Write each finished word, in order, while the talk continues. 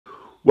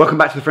Welcome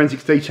back to the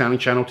Forensics Detailing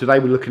channel. Today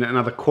we're looking at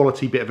another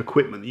quality bit of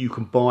equipment that you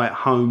can buy at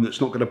home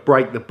that's not going to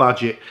break the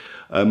budget.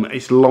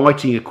 It's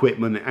lighting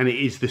equipment, and it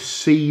is the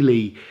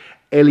Sealey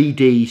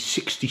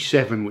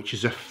LED067, which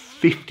is a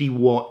 50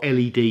 watt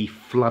LED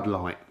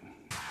floodlight.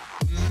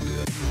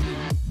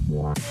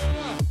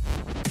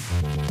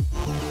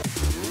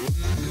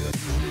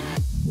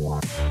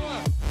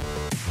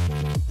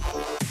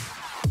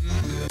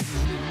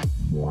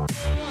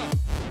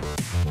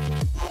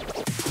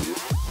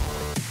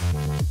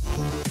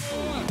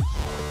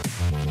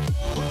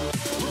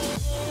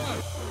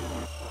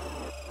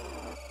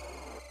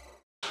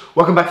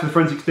 Welcome back to the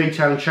Forensics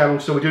Detailing channel.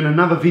 So we're doing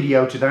another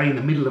video today in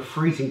the middle of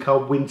freezing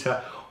cold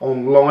winter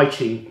on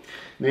lighting.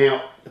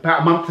 Now,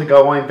 about a month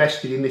ago I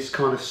invested in this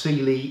kind of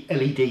Sealey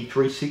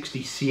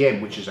LED067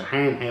 CM, which is a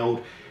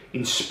handheld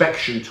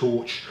inspection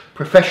torch,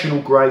 professional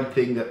grade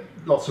thing that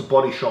lots of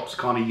body shops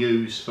kind of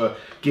use for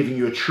giving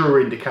you a truer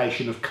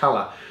indication of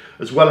colour,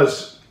 as well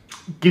as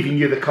giving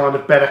you the kind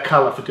of better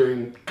colour for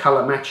doing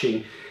colour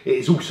matching. It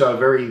is also a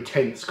very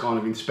intense kind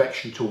of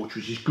inspection torch,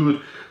 which is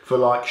good for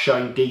like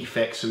showing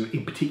defects and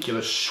in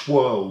particular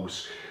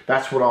swirls.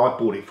 That's what I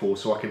bought it for,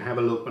 so I can have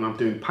a look when I'm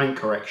doing paint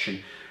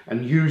correction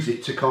and use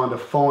it to kind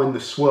of find the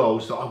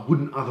swirls that I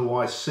wouldn't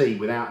otherwise see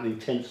without an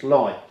intense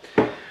light.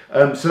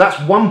 So that's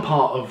one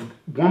part of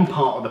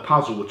the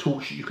puzzle, a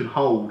torch that you can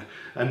hold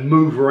and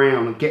move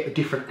around and get the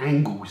different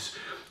angles.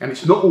 And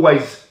it's not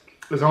always,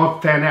 as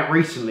I've found out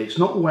recently, it's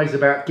not always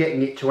about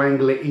getting it to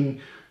angle it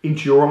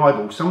into your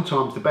eyeball.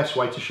 Sometimes the best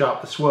way to show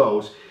up the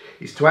swirls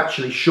is to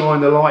actually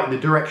shine the light in the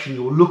direction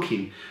you're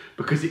looking,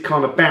 because it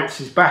kind of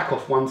bounces back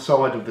off one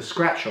side of the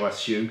scratch, I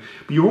assume.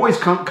 But you're always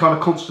kind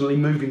of constantly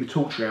moving the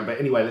torch around. But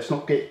anyway, let's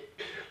not get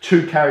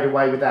too carried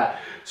away with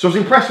that. So I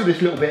was impressed with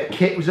this little bit of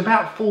kit. It was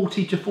about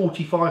 40 to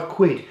 45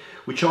 quid,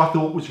 which I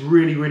thought was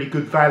really, really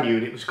good value.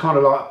 And it was kind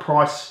of like a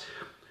price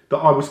that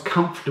I was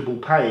comfortable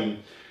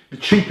paying. The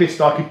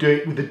cheapest I could do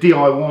it with the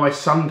DIY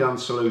sun gun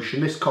solution.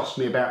 This cost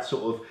me about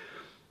sort of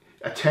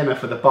a tenner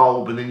for the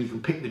bulb, and then you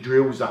can pick the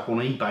drills up on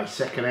eBay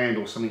second hand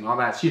or something like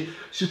that. So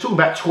you're talking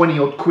about 20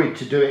 odd quid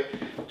to do it,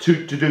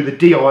 to do the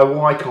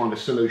DIY kind of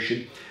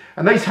solution.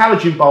 And these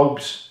halogen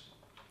bulbs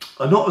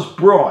are not as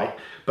bright,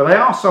 but they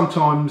are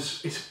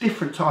sometimes, it's a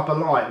different type of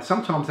light, and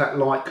sometimes that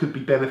light could be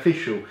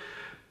beneficial.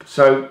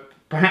 So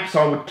perhaps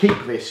I would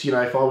keep this, you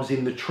know, if I was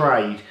in the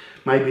trade,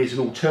 maybe as an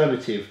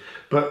alternative.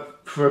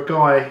 But for a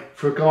guy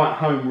at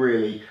home,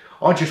 really,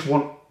 I just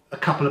want a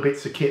couple of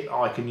bits of kit that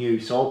I can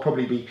use. So I'll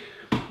probably be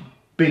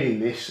binning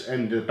this,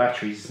 and the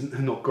batteries are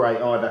not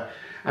great either,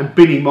 and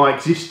binning my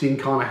existing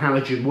kind of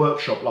halogen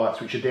workshop lights,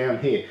 which are down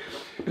here.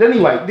 But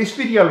anyway, this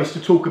video is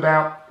to talk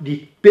about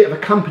the bit of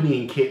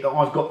accompanying kit that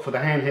I've got for the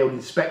handheld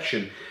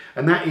inspection,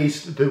 and that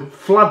is the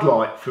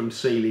floodlight from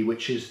Sealey,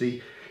 which is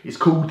it's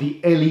called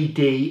the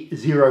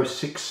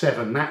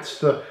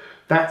LED067.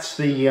 That's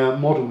the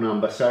model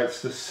number. So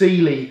it's the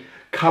Sealey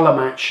colour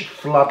match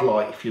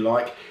floodlight, if you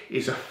like.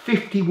 It's a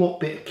 50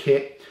 watt bit of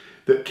kit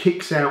that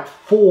kicks out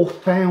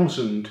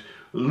 4,000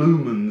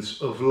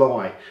 lumens of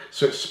light.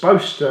 So it's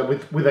supposed to,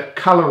 with a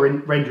colour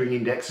rendering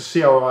index, a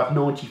CRI of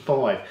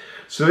 95.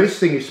 So this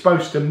thing is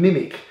supposed to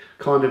mimic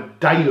kind of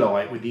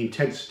daylight with the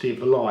intensity of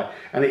the light,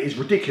 and it is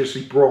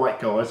ridiculously bright,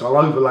 guys. I'll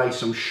overlay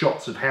some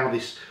shots of how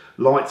this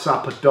lights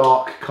up a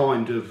dark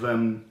kind of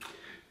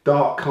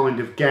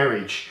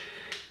garage.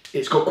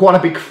 It's got quite a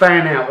big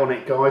fan out on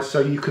it, guys,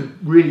 so you can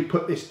really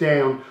put this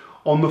down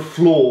on the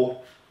floor,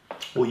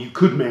 or you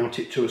could mount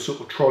it to a sort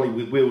of trolley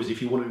with wheels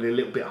if you wanted it a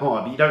little bit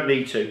higher, but you don't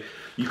need to.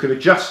 You can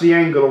adjust the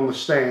angle on the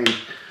stand.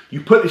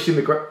 You put this in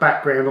the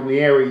background on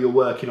the area you're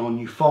working on,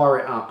 you fire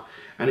it up,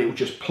 and it will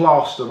just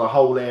plaster the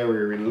whole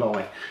area in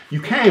light. You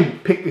can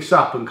pick this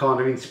up and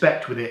kind of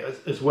inspect with it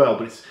as well,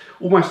 but it's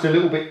almost a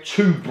little bit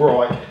too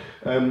bright.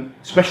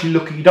 Especially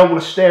you don't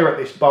want to stare at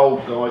this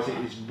bulb, guys. It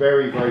is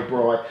very, very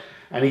bright.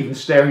 And even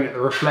staring at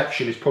the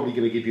reflection is probably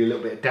going to give you a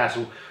little bit of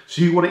dazzle.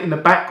 So you want it in the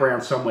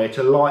background somewhere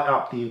to light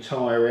up the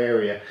entire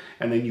area,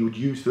 and then you would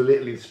use the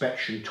little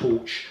inspection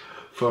torch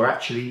for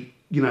actually,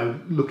 you know,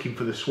 looking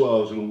for the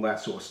swirls and all that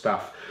sort of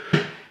stuff.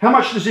 How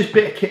much does this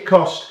bit of kit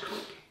cost?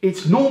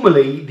 It's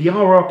normally, the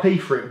RRP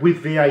for it with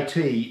VAT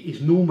is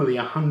normally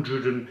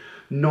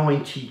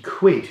 190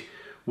 quid,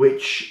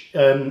 which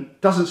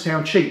doesn't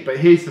sound cheap, but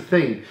here's the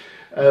thing.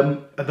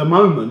 At the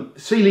moment,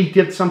 Sealey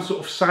did some sort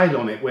of sale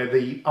on it where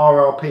the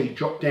RRP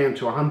dropped down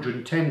to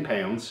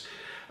 £110,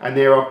 and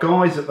there are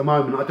guys at the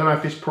moment, I don't know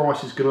if this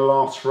price is going to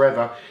last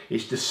forever,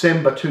 it's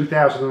December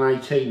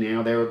 2018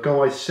 now, there are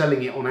guys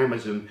selling it on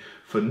Amazon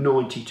for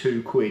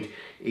 92 quid,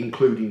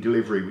 including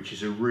delivery, which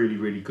is a really,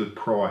 really good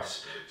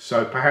price.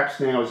 So perhaps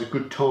now is a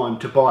good time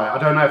to buy it. I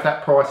don't know if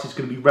that price is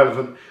going to be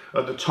relevant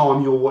at the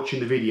time you're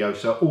watching the video,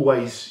 so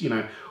always, you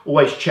know,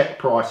 always check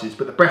prices,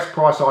 but the best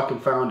price I can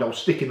find, I'll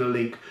stick in the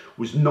link,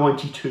 was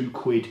 92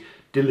 quid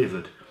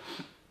delivered.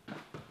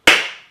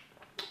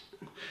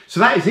 So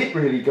that is it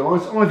really,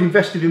 guys. I've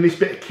invested in this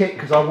bit of kit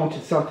because I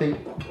wanted something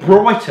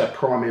brighter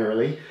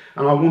primarily,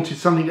 and I wanted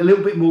something a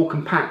little bit more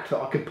compact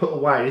that I could put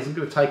away. It isn't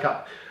going to take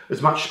up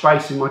as much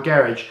space in my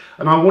garage,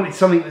 and I wanted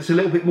something that's a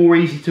little bit more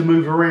easy to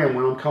move around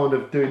when I'm kind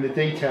of doing the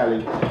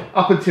detailing.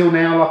 Up until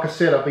now, like I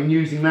said, I've been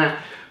using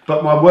that,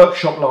 but my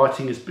workshop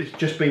lighting has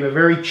just been a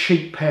very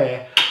cheap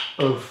pair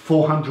of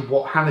 400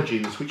 watt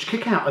halogens, which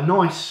kick out a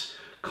nice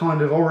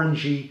kind of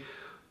orangey,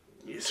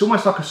 it's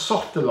almost like a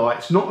softer light.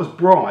 It's not as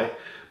bright,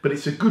 but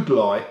it's a good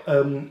light.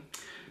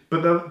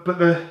 But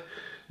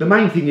the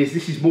main thing is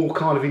this is more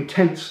kind of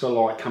intense, the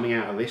light coming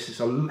out of this. It's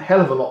a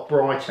hell of a lot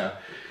brighter,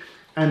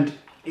 and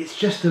it's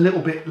just a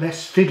little bit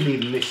less fiddly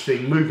than this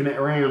thing, moving it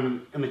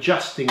around and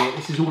adjusting it.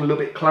 This is all a little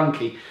bit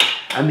clunky.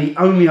 And the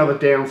only other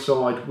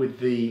downside with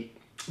the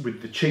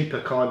cheaper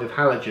kind of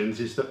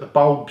halogens is that the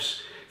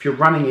bulbs, if you're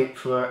running it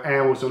for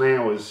hours on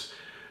hours,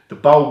 the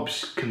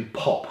bulbs can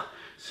pop.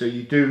 So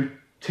you do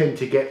tend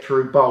to get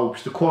through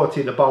bulbs. The quality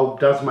of the bulb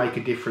does make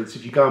a difference.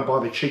 If you go and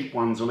buy the cheap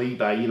ones on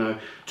eBay, you know,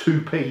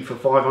 2p for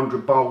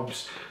 500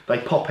 bulbs, they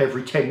pop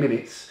every 10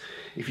 minutes.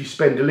 If you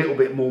spend a little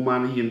bit more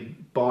money and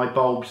buy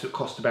bulbs that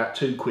cost about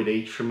 £2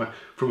 each from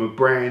a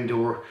brand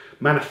or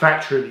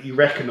manufacturer that you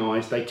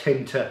recognise, they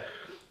tend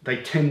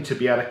to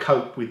be able to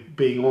cope with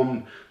being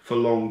on for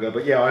longer.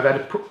 But yeah, I've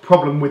had a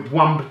problem with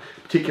one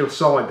particular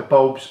side, the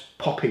bulbs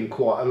popping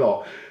quite a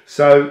lot.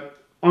 So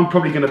I'm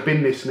probably going to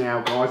bin this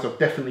now, guys. I've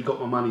definitely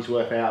got my money's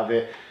worth out of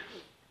it.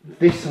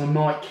 This I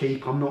might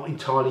keep, I'm not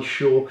entirely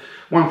sure.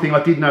 One thing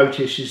I did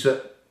notice is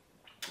that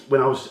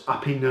when I was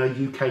up in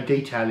UK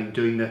detailing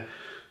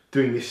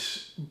doing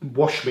this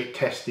wash mitt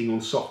testing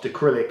on soft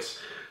acrylics,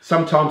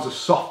 sometimes a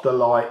softer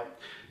light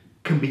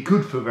can be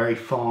good for very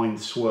fine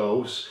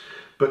swirls,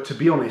 but to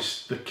be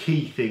honest, the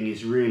key thing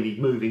is really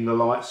moving the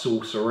light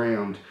source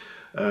around.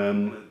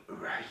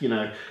 You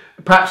know,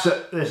 perhaps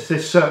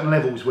there's certain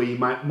levels where you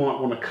might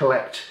want to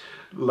collect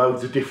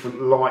loads of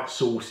different light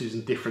sources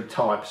and different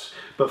types,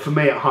 but for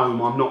me at home,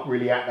 I'm not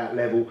really at that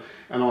level,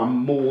 and I'm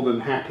more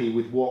than happy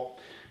with what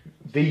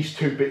these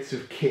two bits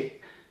of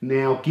kit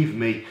now give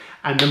me.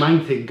 And the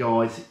main thing,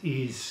 guys,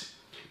 is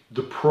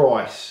the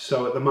price.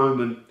 So at the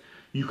moment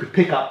you could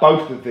pick up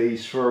both of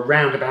these for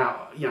around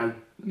about, you know,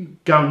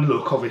 go and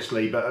look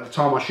obviously, but at the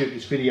time I shoot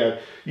this video,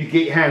 you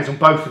get your hands on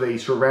both of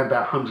these for around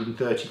about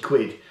 130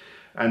 quid,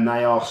 and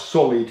they are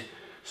solid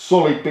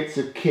bits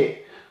of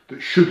kit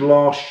that should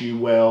last you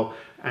well,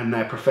 and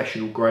they're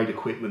professional grade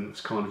equipment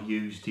that's kind of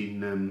used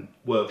in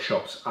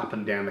workshops up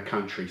and down the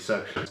country.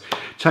 So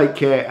take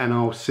care, and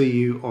I'll see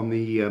you on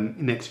the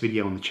next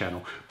video on the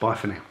channel. Bye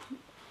for now.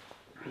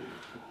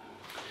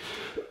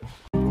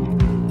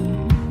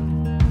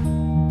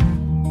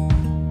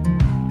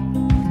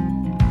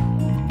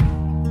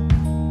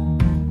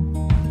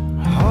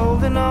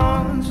 Holding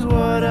on to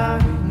what I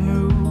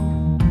knew,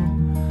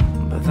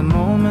 but the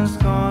moment's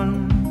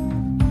gone.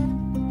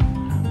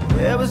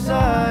 Where was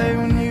I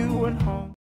when